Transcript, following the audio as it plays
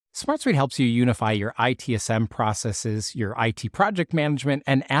SmartSuite helps you unify your ITSM processes, your IT project management,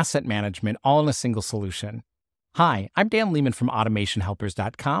 and asset management all in a single solution. Hi, I'm Dan Lehman from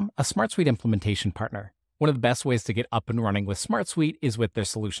AutomationHelpers.com, a SmartSuite implementation partner. One of the best ways to get up and running with SmartSuite is with their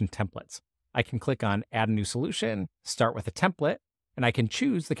solution templates. I can click on Add a new solution, start with a template, and I can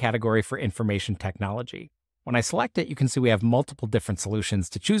choose the category for information technology. When I select it, you can see we have multiple different solutions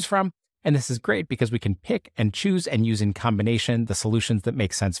to choose from, and this is great because we can pick and choose and use in combination the solutions that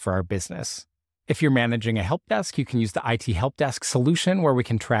make sense for our business. If you're managing a help desk, you can use the IT help desk solution where we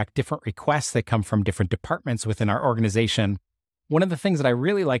can track different requests that come from different departments within our organization. One of the things that I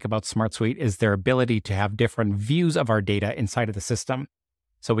really like about SmartSuite is their ability to have different views of our data inside of the system.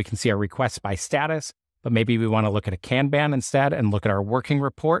 So we can see our requests by status, but maybe we want to look at a Kanban instead and look at our working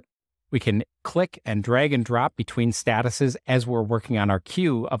report. We can click and drag and drop between statuses as we're working on our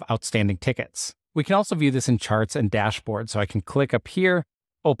queue of outstanding tickets. We can also view this in charts and dashboards. So I can click up here,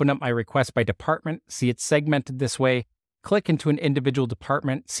 open up my request by department, see it segmented this way, click into an individual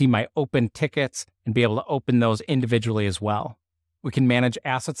department, see my open tickets, and be able to open those individually as well. We can manage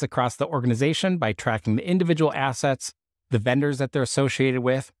assets across the organization by tracking the individual assets, the vendors that they're associated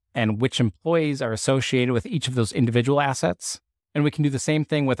with, and which employees are associated with each of those individual assets. And we can do the same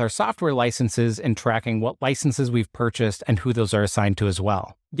thing with our software licenses and tracking what licenses we've purchased and who those are assigned to as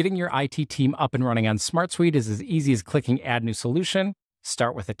well. Getting your IT team up and running on SmartSuite is as easy as clicking Add New Solution,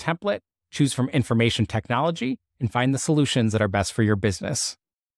 start with a template, choose from information technology, and find the solutions that are best for your business.